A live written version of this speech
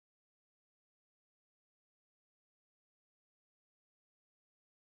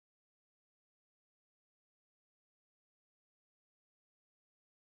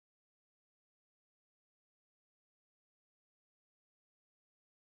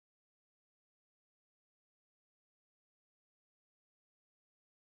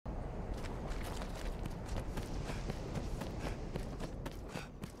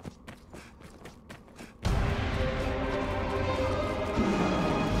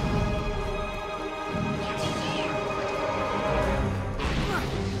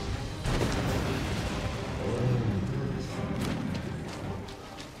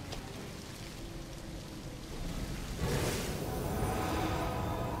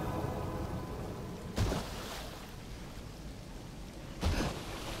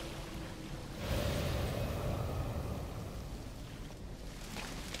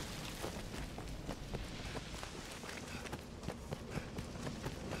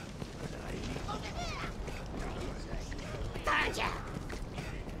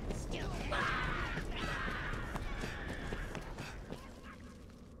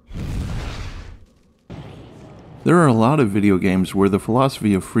There are a lot of video games where the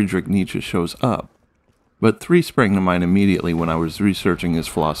philosophy of Friedrich Nietzsche shows up, but three sprang to mind immediately when I was researching his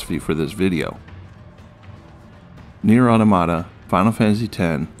philosophy for this video: Nier Automata, Final Fantasy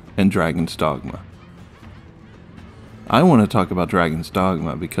X, and Dragon's Dogma. I want to talk about Dragon's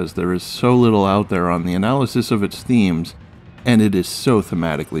Dogma because there is so little out there on the analysis of its themes, and it is so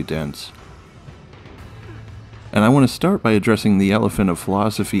thematically dense. And I want to start by addressing the elephant of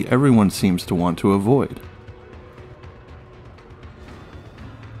philosophy everyone seems to want to avoid.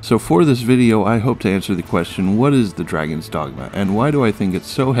 So for this video, I hope to answer the question, what is the Dragon's Dogma, and why do I think it's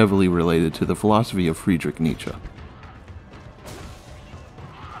so heavily related to the philosophy of Friedrich Nietzsche?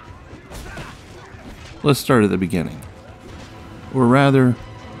 Let's start at the beginning. Or rather,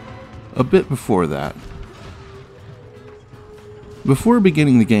 a bit before that. Before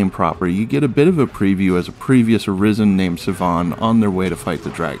beginning the game proper, you get a bit of a preview as a previous Arisen named Sivan on their way to fight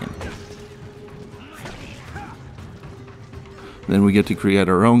the dragon. Then we get to create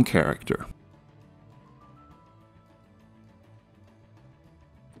our own character.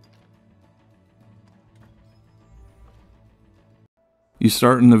 You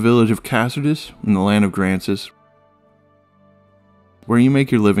start in the village of Cassardus, in the land of Grancis, where you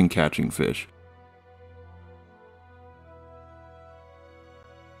make your living catching fish.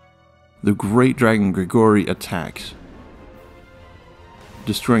 The great dragon Grigori attacks,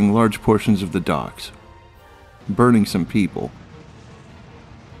 destroying large portions of the docks, burning some people,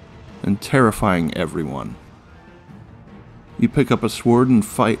 and terrifying everyone. You pick up a sword and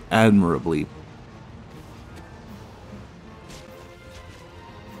fight admirably.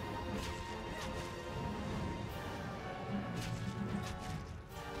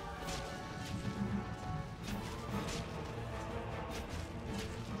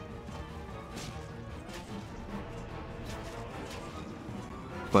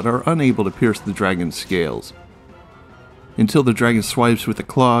 But are unable to pierce the dragon's scales, until the dragon swipes with a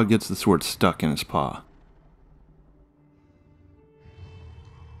claw, gets the sword stuck in his paw.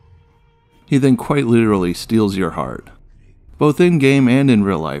 He then quite literally steals your heart, both in-game and in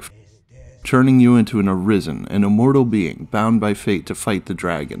real life, turning you into an Arisen, an immortal being bound by fate to fight the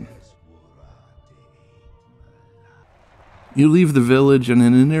dragon. You leave the village, and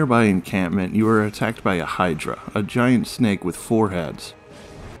in a nearby encampment you are attacked by a Hydra, a giant snake with 4 heads.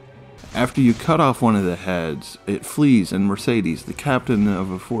 After you cut off one of the heads, it flees, and Mercedes, the captain of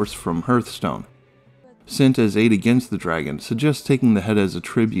a force from Hearthstone, sent as aid against the dragon, suggests taking the head as a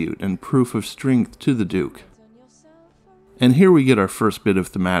tribute and proof of strength to the Duke. And here we get our first bit of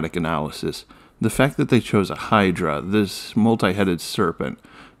thematic analysis. The fact that they chose a Hydra, this multi-headed serpent,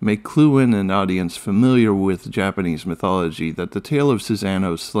 may clue in an audience familiar with Japanese mythology that the tale of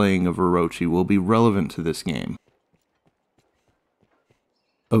Susanoo's slaying of Orochi will be relevant to this game.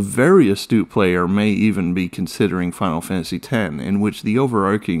 A very astute player may even be considering Final Fantasy X, in which the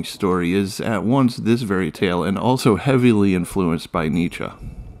overarching story is at once this very tale and also heavily influenced by Nietzsche.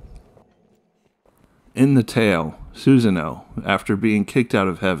 In the tale, Susanoo, after being kicked out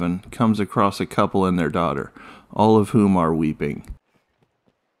of heaven, comes across a couple and their daughter, all of whom are weeping.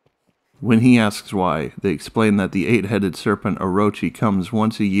 When he asks why, they explain that the 8-headed serpent Orochi comes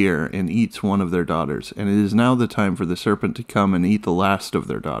once a year and eats one of their daughters, and it is now the time for the serpent to come and eat the last of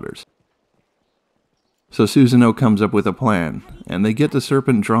their daughters. So Susanoo comes up with a plan, and they get the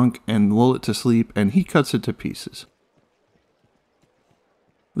serpent drunk and lull it to sleep, and he cuts it to pieces.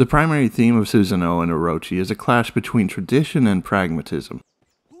 The primary theme of Susanoo and Orochi is a clash between tradition and pragmatism.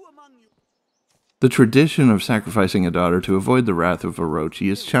 The tradition of sacrificing a daughter to avoid the wrath of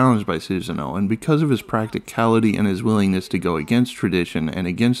Orochi is challenged by Susanoo, and because of his practicality and his willingness to go against tradition and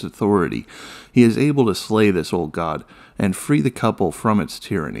against authority, he is able to slay this old god and free the couple from its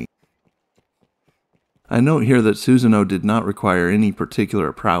tyranny. I note here that Susanoo did not require any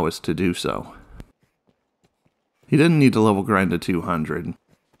particular prowess to do so. He didn't need to level grind to 200.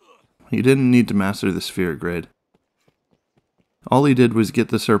 He didn't need to master the sphere grid. All he did was get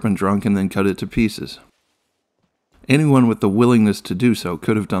the serpent drunk and then cut it to pieces. Anyone with the willingness to do so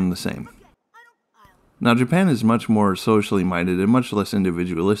could have done the same. Now, Japan is much more socially minded and much less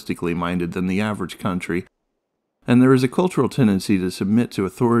individualistically minded than the average country, and there is a cultural tendency to submit to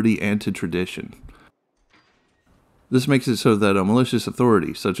authority and to tradition. This makes it so that a malicious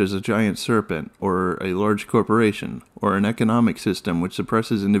authority, such as a giant serpent, or a large corporation, or an economic system which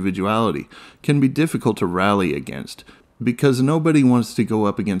suppresses individuality, can be difficult to rally against, because nobody wants to go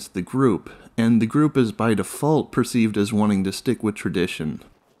up against the group, and the group is by default perceived as wanting to stick with tradition.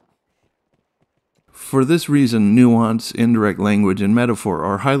 For this reason, nuance, indirect language, and metaphor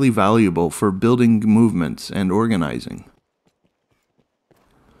are highly valuable for building movements and organizing.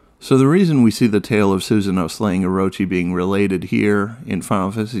 So the reason we see the tale of Susanoo slaying Orochi being related here, in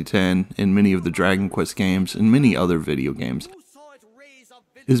Final Fantasy X, in many of the Dragon Quest games, and many other video games,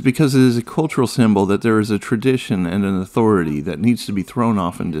 is because it is a cultural symbol that there is a tradition and an authority that needs to be thrown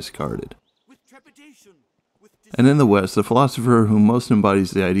off and discarded. And in the West, the philosopher who most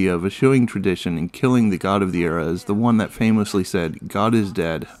embodies the idea of eschewing tradition and killing the god of the era is the one that famously said, "God is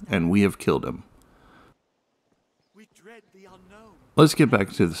dead, and we have killed him." Let's get back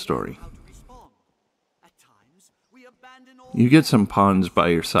to the story. You get some pawns by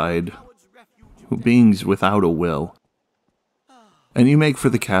your side, beings without a will, and you make for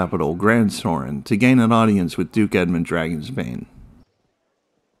the capital, Grand Soren, to gain an audience with Duke Edmund Dragonsbane.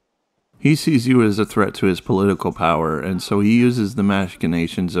 He sees you as a threat to his political power, and so he uses the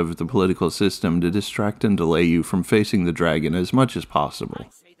machinations of the political system to distract and delay you from facing the dragon as much as possible.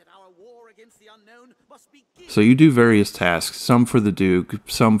 So you do various tasks, some for the Duke,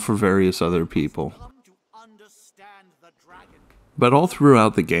 some for various other people. But all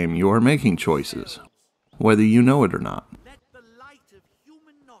throughout the game you are making choices, whether you know it or not.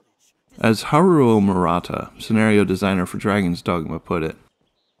 As Haruo Murata, scenario designer for Dragon's Dogma, put it,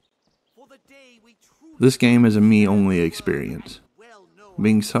 "This game is a me-only experience.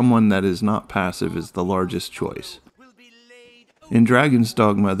 Being someone that is not passive is the largest choice. In Dragon's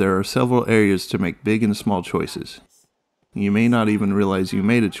Dogma, there are several areas to make big and small choices. You may not even realize you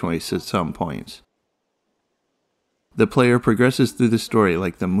made a choice at some points. The player progresses through the story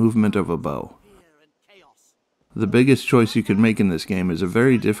like the movement of a bow. The biggest choice you can make in this game is a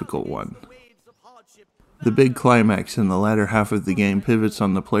very difficult one. The big climax in the latter half of the game pivots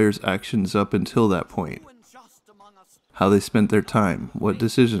on the player's actions up until that point. How they spent their time, what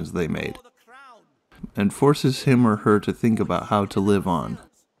decisions they made, and forces him or her to think about how to live on.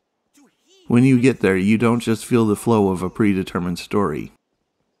 When you get there, you don't just feel the flow of a predetermined story.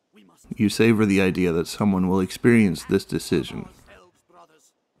 You savor the idea that someone will experience this decision."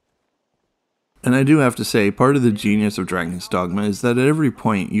 And I do have to say, part of the genius of Dragon's Dogma is that at every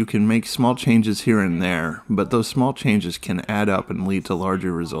point you can make small changes here and there, but those small changes can add up and lead to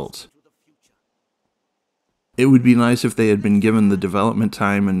larger results. It would be nice if they had been given the development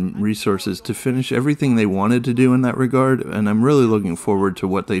time and resources to finish everything they wanted to do in that regard, and I'm really looking forward to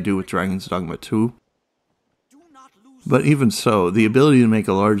what they do with Dragon's Dogma 2. But even so, the ability to make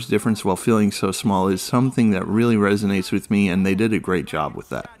a large difference while feeling so small is something that really resonates with me, and they did a great job with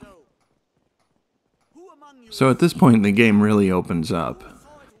that. So at this point, the game really opens up.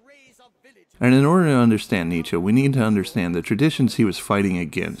 And in order to understand Nietzsche, we need to understand the traditions he was fighting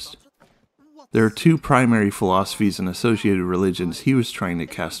against. There are two primary philosophies and associated religions he was trying to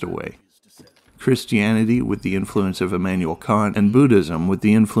cast away: Christianity, with the influence of Immanuel Kant, and Buddhism, with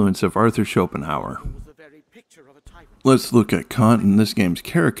the influence of Arthur Schopenhauer. Let's look at Kant and this game's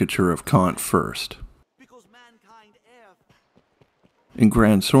caricature of Kant first. In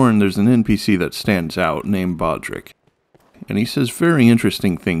Grand Soren, there's an NPC that stands out, named Bodrick, and he says very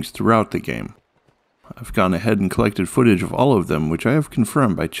interesting things throughout the game. I've gone ahead and collected footage of all of them, which I have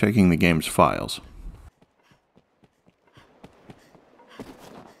confirmed by checking the game's files.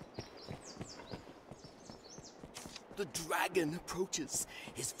 The dragon approaches,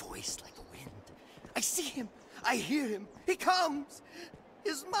 his voice like a wind. I see him, I hear him, he comes!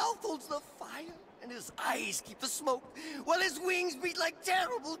 His mouth holds the fire, and his eyes keep the smoke, while his wings beat like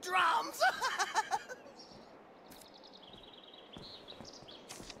terrible drums!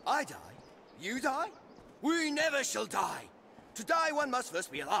 I die, you die, we never shall die. To die one must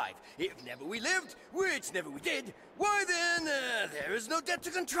first be alive. If never we lived, which never we did, why then, there is no death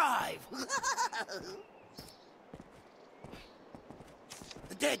to contrive.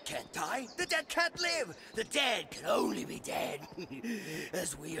 The dead can't die, the dead can't live, the dead can only be dead.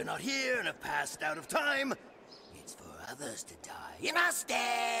 As we are not here and have passed out of time, it's for others to die in our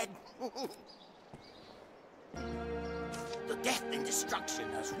stead. The death and destruction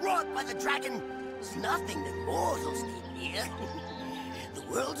as wrought by the dragon is nothing that mortals need fear. The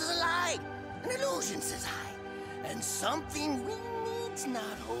world is a lie, an illusion, says I, and something we need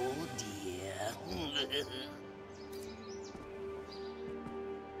not hold dear.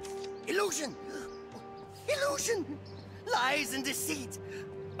 Illusion! Illusion! Lies and deceit!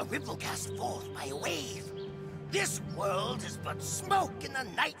 A ripple cast forth by a wave. This world is but smoke in the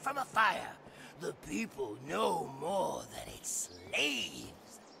night from a fire. The people know more than its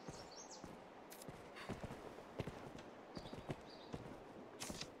slaves.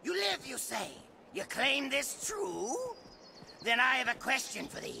 You live, you say? You claim this true? Then I have a question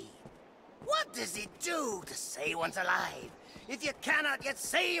for thee. What does it do to say one's alive, if you cannot yet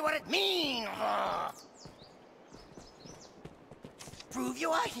say what it means? Prove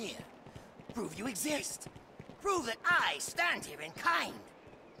you are here. Prove you exist. Prove that I stand here in kind.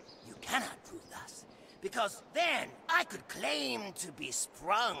 You cannot prove thus, because then I could claim to be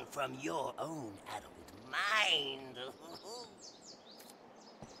sprung from your own adult mind.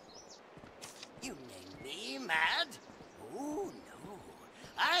 You name me mad? Oh, no.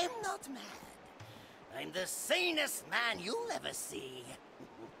 I'm not mad. I'm the sanest man you'll ever see.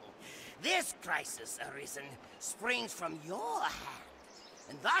 This crisis arisen springs from your hand,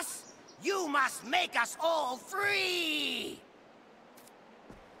 and thus you must make us all free!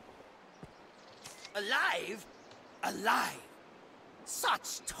 Alive? Alive!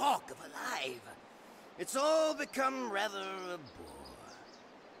 Such talk of alive! It's all become rather a bore.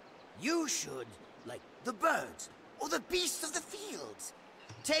 You should, like the birds, or the beasts of the fields,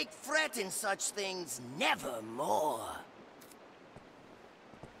 take fret in such things nevermore.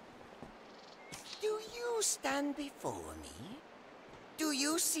 Do you stand before me? Do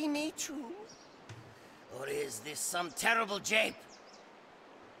you see me true? Or is this some terrible jape?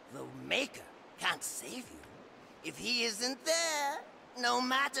 The Maker can't save you if he isn't there, no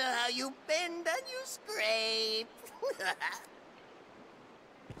matter how you bend and you scrape.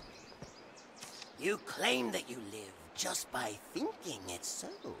 You claim that you live just by thinking it so.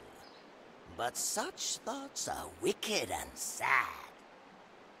 But such thoughts are wicked and sad.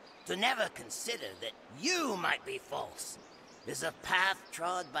 To never consider that you might be false is a path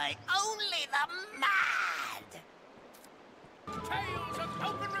trod by only the mad. Tales of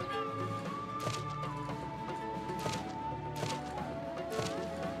hope and revenge.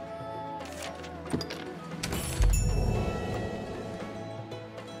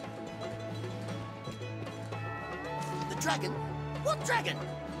 The dragon? What dragon?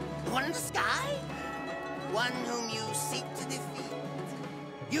 The one in the sky? One whom you seek to defeat?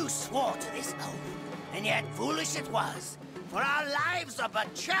 You swore to this oath, and yet foolish it was, for our lives are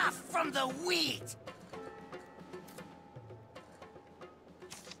but chaff from the wheat.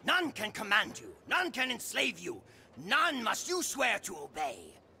 None can command you, none can enslave you, none must you swear to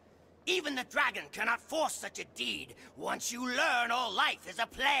obey. Even the dragon cannot force such a deed once you learn all life is a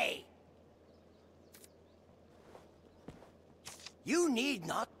play. You need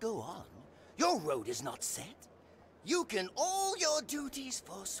not go on. Your road is not set. You can all your duties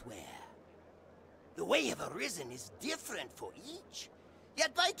forswear. The way of arisen is different for each,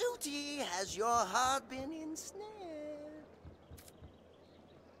 yet by duty has your heart been ensnared.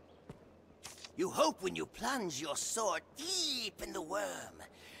 You hope when you plunge your sword deep in the worm,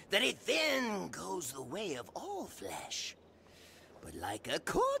 that it then goes the way of all flesh. But like a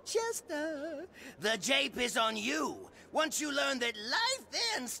court jester, the jape is on you, once you learn that life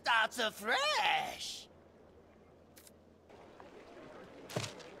then starts afresh.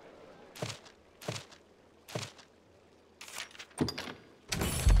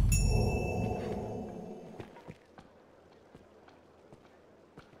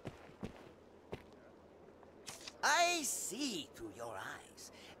 I see through your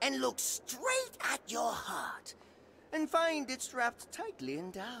eyes, and look straight at your heart, and find it's wrapped tightly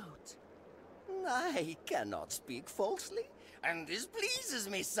in doubt. I cannot speak falsely, and this pleases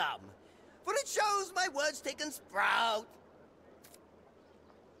me some, for it shows my words taken sprout.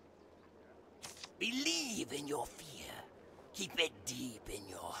 Believe in your fear, keep it deep in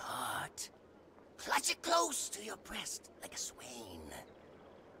your heart. Clutch it close to your breast like a swain.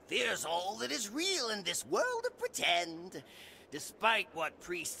 Fear's all that is real in this world of pretend, despite what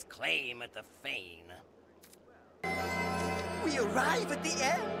priests claim at the fane. We arrive at the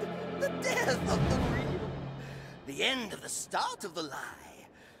end, the death of the real, the end of the start of the lie.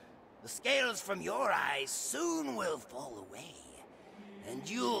 The scales from your eyes soon will fall away, and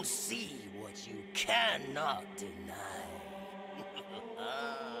you'll see what you cannot deny.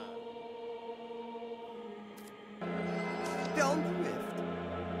 Beyond the rift,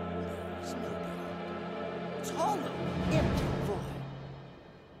 there's no beyond. It's hollow, empty, void.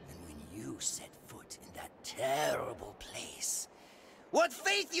 And when you set foot in that terrible place, what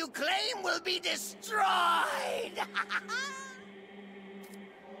faith you claim will be destroyed!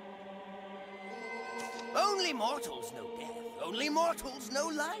 Only mortals know death, only mortals know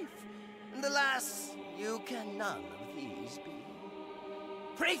life. And alas, you can none of these be.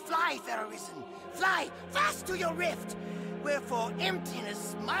 Pray fly, fair arisen, fly fast to your rift, wherefore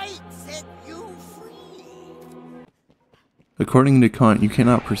emptiness might set you free. According to Kant, you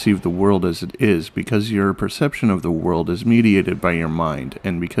cannot perceive the world as it is because your perception of the world is mediated by your mind,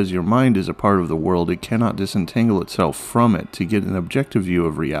 and because your mind is a part of the world, it cannot disentangle itself from it to get an objective view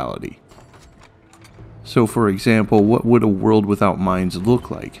of reality. So, for example, what would a world without minds look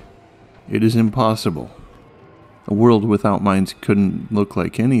like? It is impossible. A world without minds couldn't look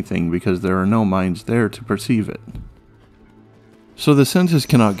like anything because there are no minds there to perceive it. So the senses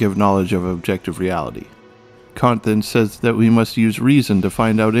cannot give knowledge of objective reality. Kant then says that we must use reason to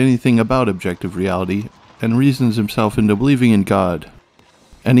find out anything about objective reality, and reasons himself into believing in God.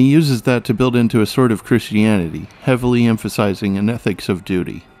 And he uses that to build into a sort of Christianity, heavily emphasizing an ethics of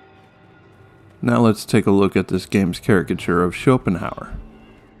duty. Now let's take a look at this game's caricature of Schopenhauer.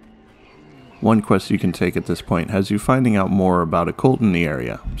 One quest you can take at this point has you finding out more about a cult in the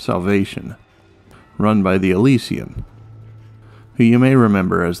area, Salvation, run by the Elysian, who you may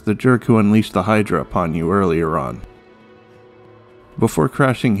remember as the jerk who unleashed the Hydra upon you earlier on. Before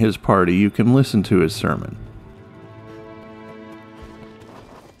crashing his party, you can listen to his sermon.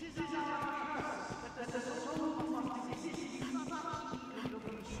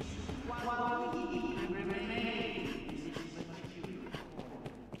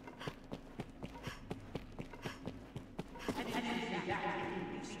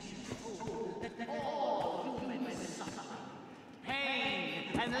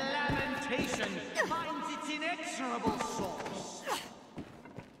 And lamentation finds its inexorable source.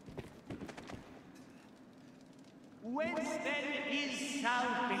 Whence then is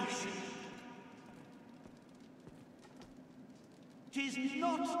salvation? 'Tis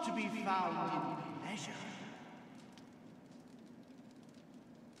not to be found in pleasure.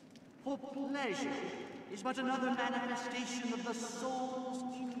 For pleasure is but another manifestation of the soul's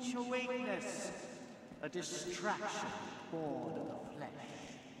inchoateness, a distraction born of the flesh.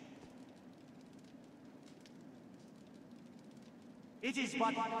 It is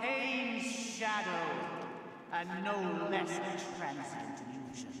but pain's shadow, and no less a transient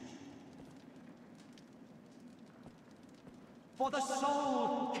illusion. For the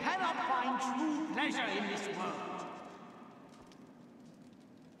soul cannot find true pleasure in this world.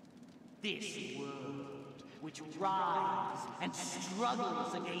 This world, which writhes and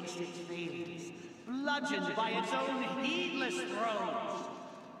struggles against its failings, bludgeoned by its own heedless throes.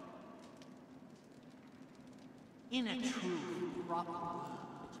 In a true, proper world,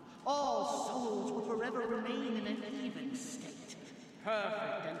 all souls will forever remain in an even state,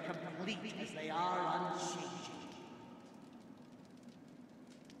 perfect and complete as they are unchanging.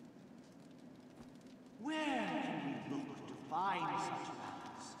 Where can we look to find such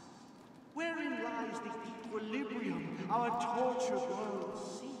balance? Wherein lies the equilibrium our tortured world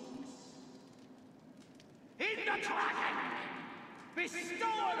seeks? In the dragon,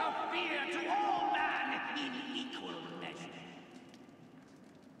 bestower of fear to all man in equal measure.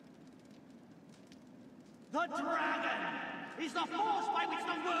 The dragon is the force by which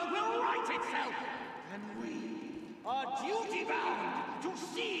the world will right itself, and we are duty-bound to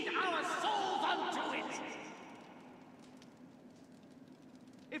cede our souls unto it.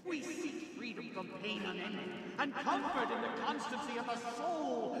 If we seek freedom from pain unending, and comfort in the constancy of a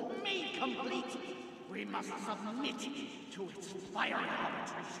soul made complete, we must submit to its fiery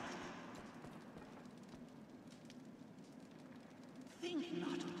arbitration. Think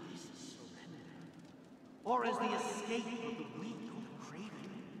not of this as surrender, or as the escape of the weak or the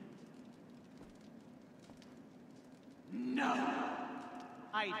craving. No!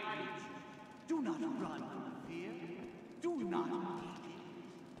 I bid you, do not run from fear. Do not hate it.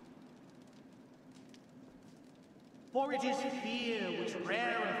 For it is fear which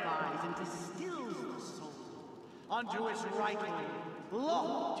rarefies and distills the soul unto its rightly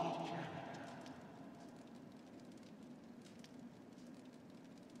lofty character.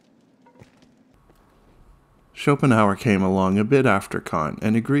 Schopenhauer came along a bit after Kant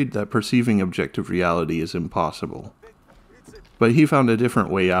and agreed that perceiving objective reality is impossible. But he found a different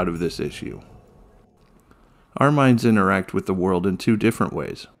way out of this issue. Our minds interact with the world in two different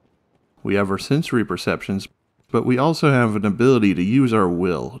ways. We have our sensory perceptions, but we also have an ability to use our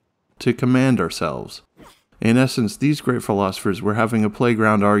will, to command ourselves. In essence, these great philosophers were having a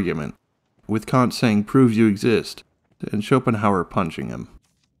playground argument, with Kant saying, "Prove you exist," and Schopenhauer punching him.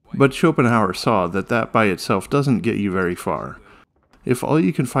 But Schopenhauer saw that that by itself doesn't get you very far. If all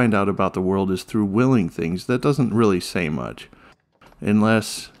you can find out about the world is through willing things, that doesn't really say much.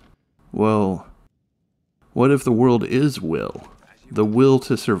 Unless, well, what if the world is will? The will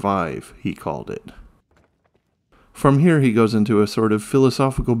to survive, he called it. From here he goes into a sort of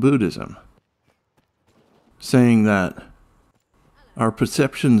philosophical Buddhism, saying that our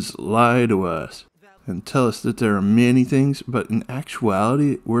perceptions lie to us and tell us that there are many things, but in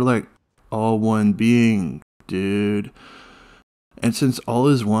actuality, we're like all one being, dude. And since all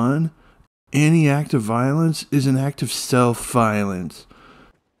is one, any act of violence is an act of self-violence.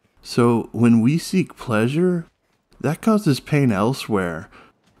 So when we seek pleasure, that causes pain elsewhere,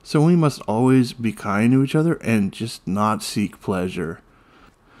 So we must always be kind to each other and just not seek pleasure.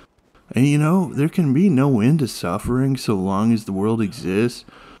 And you know, there can be no end to suffering so long as the world exists.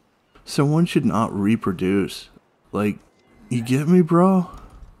 So one should not reproduce. Like, you get me, bro?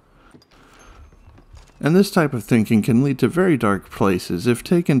 And this type of thinking can lead to very dark places if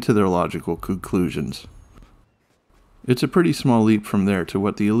taken to their logical conclusions. It's a pretty small leap from there to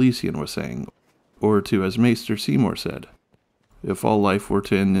what the Elysian was saying, or to as Maester Seymour said, if all life were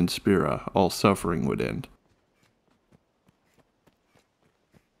to end in Spira, all suffering would end.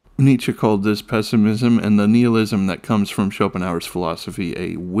 Nietzsche called this pessimism and the nihilism that comes from Schopenhauer's philosophy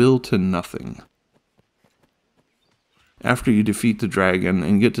a will to nothing. After you defeat the dragon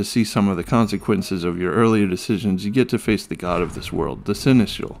and get to see some of the consequences of your earlier decisions, you get to face the god of this world, the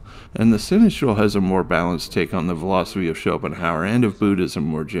Cynical. And the Cynical has a more balanced take on the philosophy of Schopenhauer and of Buddhism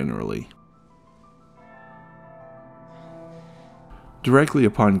more generally. Directly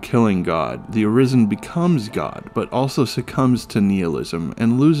upon killing God, the Arisen becomes God, but also succumbs to nihilism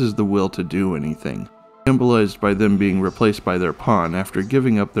and loses the will to do anything, symbolized by them being replaced by their pawn after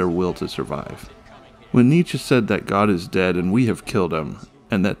giving up their will to survive. When Nietzsche said that God is dead and we have killed him,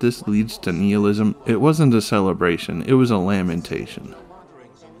 and that this leads to nihilism, it wasn't a celebration, it was a lamentation.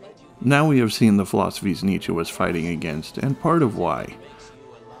 Now we have seen the philosophies Nietzsche was fighting against, and part of why.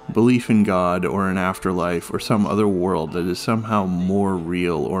 Belief in God, or an afterlife, or some other world that is somehow more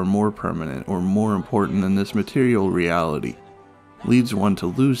real, or more permanent, or more important than this material reality, leads one to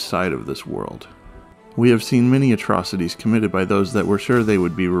lose sight of this world. We have seen many atrocities committed by those that were sure they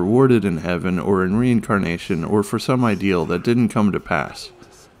would be rewarded in heaven, or in reincarnation, or for some ideal that didn't come to pass.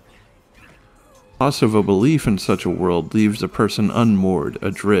 Loss of a belief in such a world leaves a person unmoored,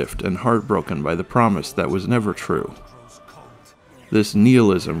 adrift, and heartbroken by the promise that was never true. This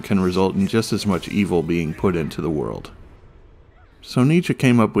nihilism can result in just as much evil being put into the world. So Nietzsche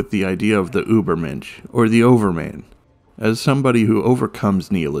came up with the idea of the Übermensch, or the Overman, as somebody who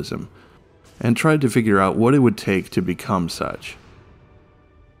overcomes nihilism, and tried to figure out what it would take to become such.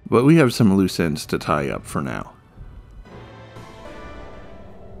 But we have some loose ends to tie up for now.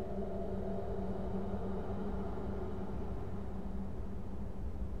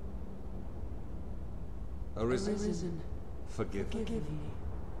 Arisen, forgive me.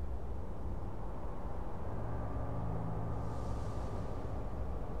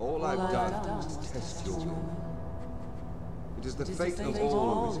 All I've done is test your will. It is the fate of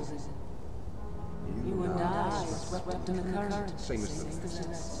all Arisen. You and I swept in the current, same as the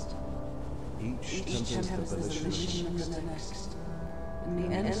rest. Each tempers the volition of the next, and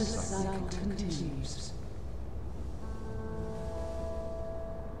the endless cycle continues.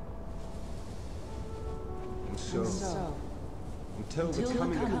 And so, until the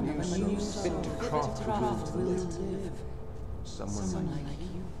coming of a new soul, fit to craft the will to live, someone like you.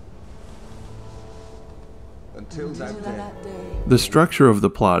 Until that day. The structure of the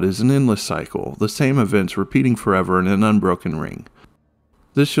plot is an endless cycle, the same events repeating forever in an unbroken ring.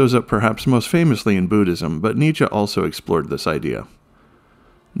 This shows up perhaps most famously in Buddhism, but Nietzsche also explored this idea.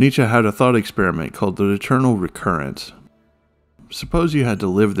 Nietzsche had a thought experiment called the eternal recurrence. Suppose you had to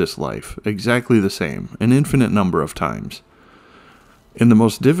live this life, exactly the same, an infinite number of times. In the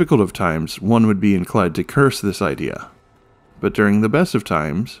most difficult of times, one would be inclined to curse this idea. But during the best of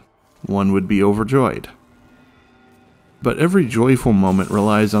times, one would be overjoyed. But every joyful moment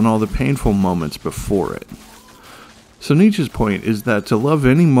relies on all the painful moments before it. So Nietzsche's point is that to love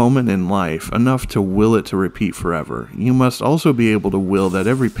any moment in life enough to will it to repeat forever, you must also be able to will that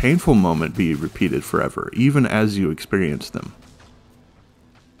every painful moment be repeated forever, even as you experience them.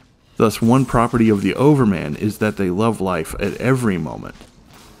 Thus, one property of the Overman is that they love life at every moment.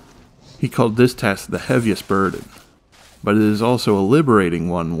 He called this task the heaviest burden, but it is also a liberating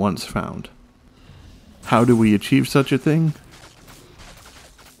one once found. How do we achieve such a thing?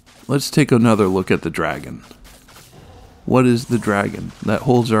 Let's take another look at the dragon. What is the dragon that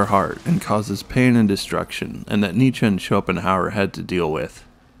holds our heart and causes pain and destruction, and that Nietzsche and Schopenhauer had to deal with?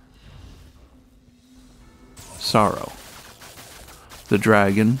 Sorrow. The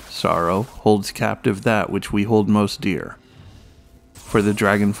dragon, sorrow, holds captive that which we hold most dear. For the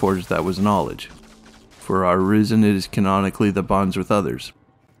dragon forged that was knowledge. For our reason it is canonically the bonds with others.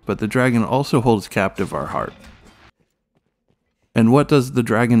 But the dragon also holds captive our heart. And what does the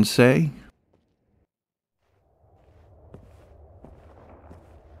dragon say?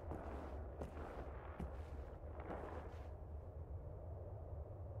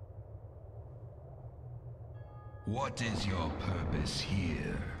 What is your purpose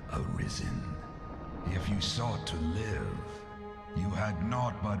here, Arisen? If you sought to live, you had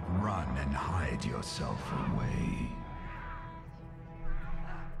naught but run and hide yourself away.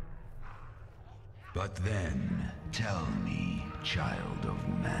 But then, tell me, child of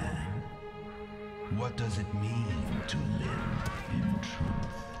man, what does it mean to live in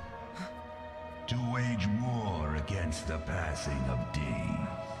truth? To wage war against the passing of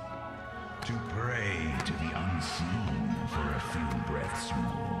days. To pray to the unseen for a few breaths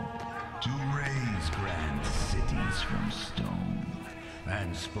more. To raise grand cities from stone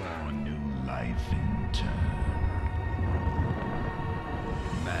and spawn new life in turn.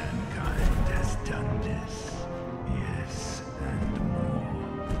 Mankind has done this, yes, and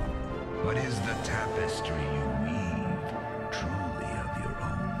more. But is the tapestry you weave truly of your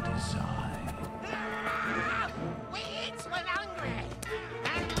own design? We eat when hungry,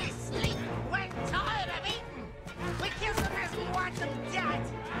 and we sleep when tired of eating. We kiss them as we watch them dead.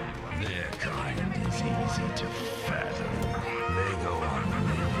 Their kind is easy to fathom. They go on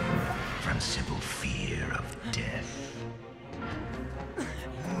living from simple fear of death.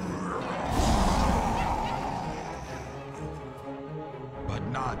 But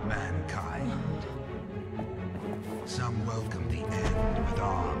not mankind. Some welcome the end with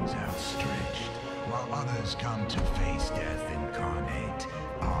arms outstretched, while others come to face death incarnate,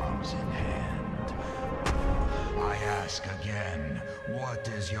 arms in hand. I ask again, what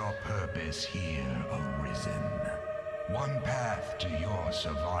is your purpose here, arisen? One path to your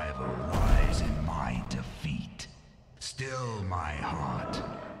survival lies in my defeat. Still my heart,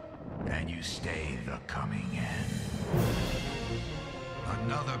 and you stay the coming end.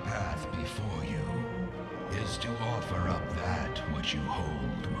 Another path before you is to offer up that which you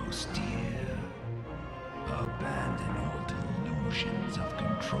hold most dear. Abandon all delusions of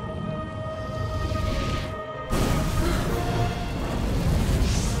control.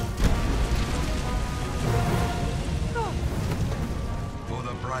 For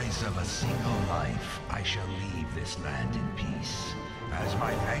the price of a single life, I shall leave this land in peace. As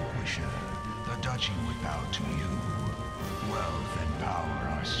my vanquisher, the duchy would bow to you. Wealth and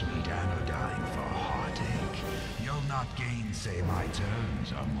power are sweet anodyne for heartache. You'll not gainsay my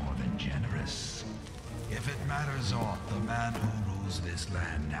terms are more than generous. If it matters aught, the man who rules this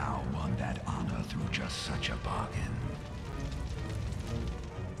land now won that honor through just such a bargain.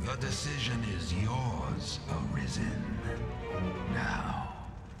 The decision is yours, arisen. Now,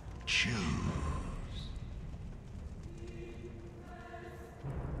 choose.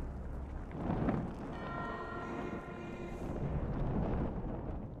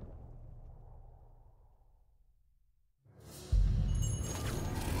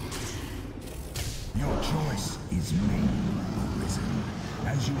 Your choice is made, arisen.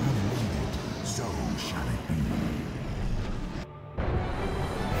 As you have willed it, so shall it be.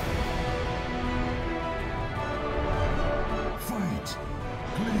 Fight!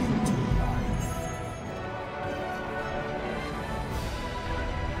 Cling to life!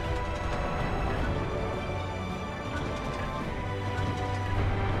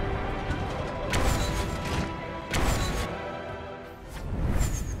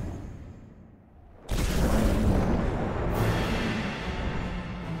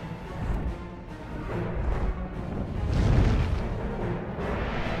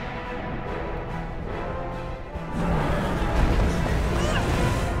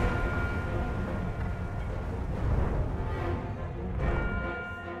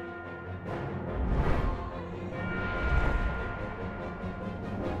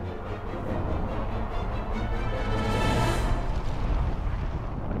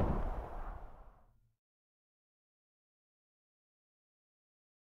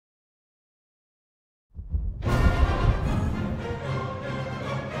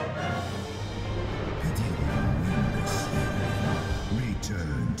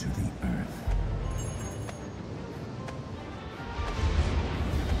 Return to the earth.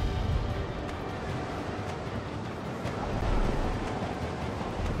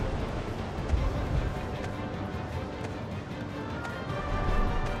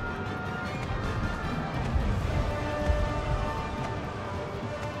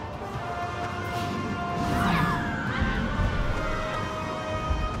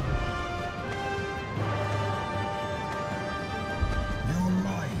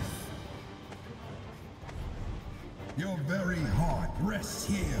 Your very heart rests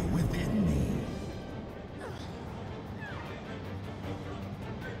here within me.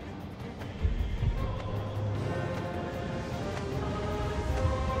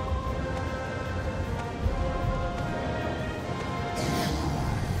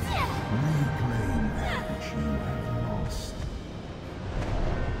 Reclaim that which you have lost.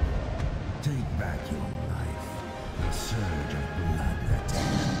 Take back your life, the surge of blood that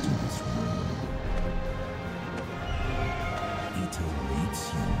entered into this world. It awaits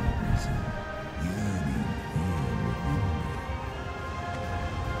you, arisen.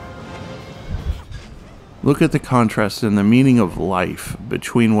 Look at the contrast in the meaning of life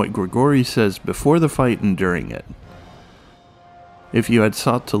between what Grigori says before the fight and during it. If you had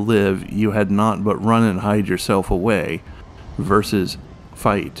sought to live, you had not but run and hide yourself away, versus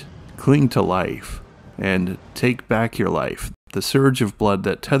fight, cling to life, and take back your life, the surge of blood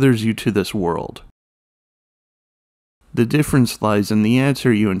that tethers you to this world. The difference lies in the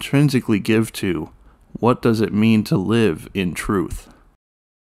answer you intrinsically give to, what does it mean to live in truth?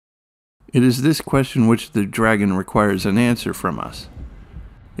 It is this question which the dragon requires an answer from us.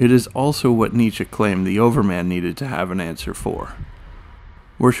 It is also what Nietzsche claimed the Overman needed to have an answer for.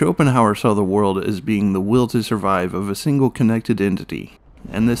 Where Schopenhauer saw the world as being the will to survive of a single connected entity,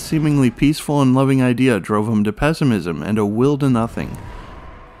 and this seemingly peaceful and loving idea drove him to pessimism and a will to nothing,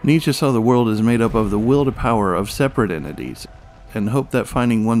 Nietzsche saw the world as made up of the will to power of separate entities, and hoped that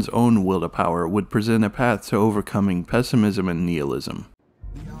finding one's own will to power would present a path to overcoming pessimism and nihilism.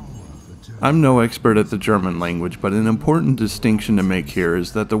 I'm no expert at the German language, but an important distinction to make here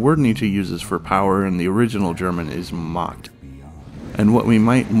is that the word Nietzsche uses for power in the original German is Macht, and what we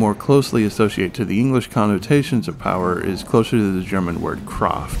might more closely associate to the English connotations of power is closer to the German word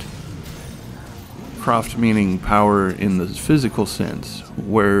Kraft. Kraft meaning power in the physical sense,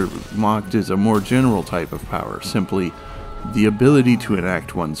 where Macht is a more general type of power, simply the ability to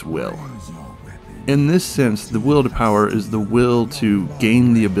enact one's will. In this sense, the will to power is the will to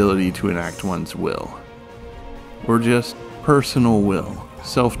gain the ability to enact one's will, or just personal will,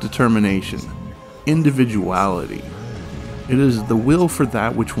 self-determination, individuality. It is the will for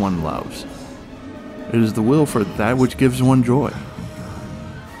that which one loves. It is the will for that which gives one joy.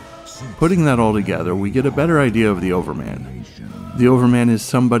 Putting that all together, we get a better idea of the Overman. The Overman is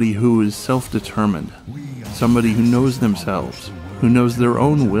somebody who is self-determined, somebody who knows themselves, who knows their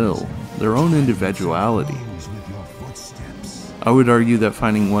own will, their own individuality. I would argue that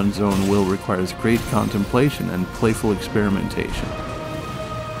finding one's own will requires great contemplation and playful experimentation.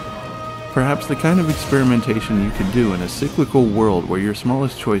 Perhaps the kind of experimentation you can do in a cyclical world where your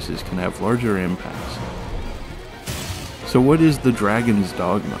smallest choices can have larger impacts. So what is the dragon's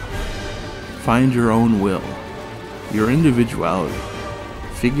dogma? Find your own will, your individuality,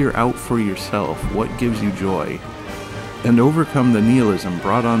 figure out for yourself what gives you joy, and overcome the nihilism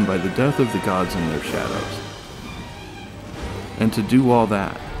brought on by the death of the gods and their shadows. And to do all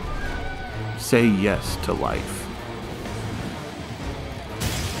that, say yes to life.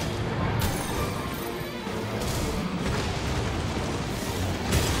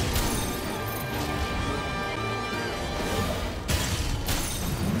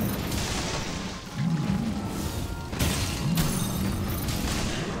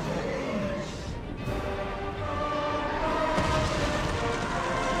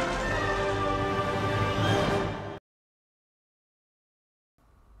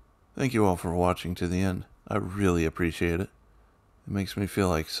 Thank you all for watching to the end. I really appreciate it. It makes me feel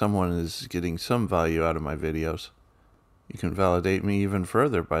like someone is getting some value out of my videos. You can validate me even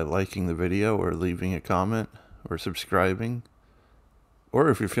further by liking the video or leaving a comment or subscribing. Or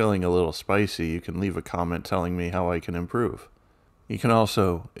if you're feeling a little spicy, you can leave a comment telling me how I can improve. You can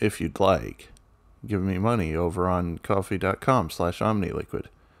also, if you'd like, give me money over on coffee.com/omniliquid.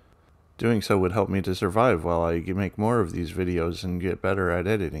 Doing so would help me to survive while I make more of these videos and get better at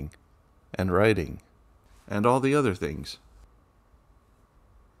editing and writing and all the other things.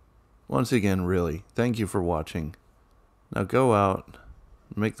 Once again, really, thank you for watching. Now go out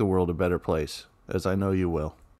and make the world a better place, as I know you will.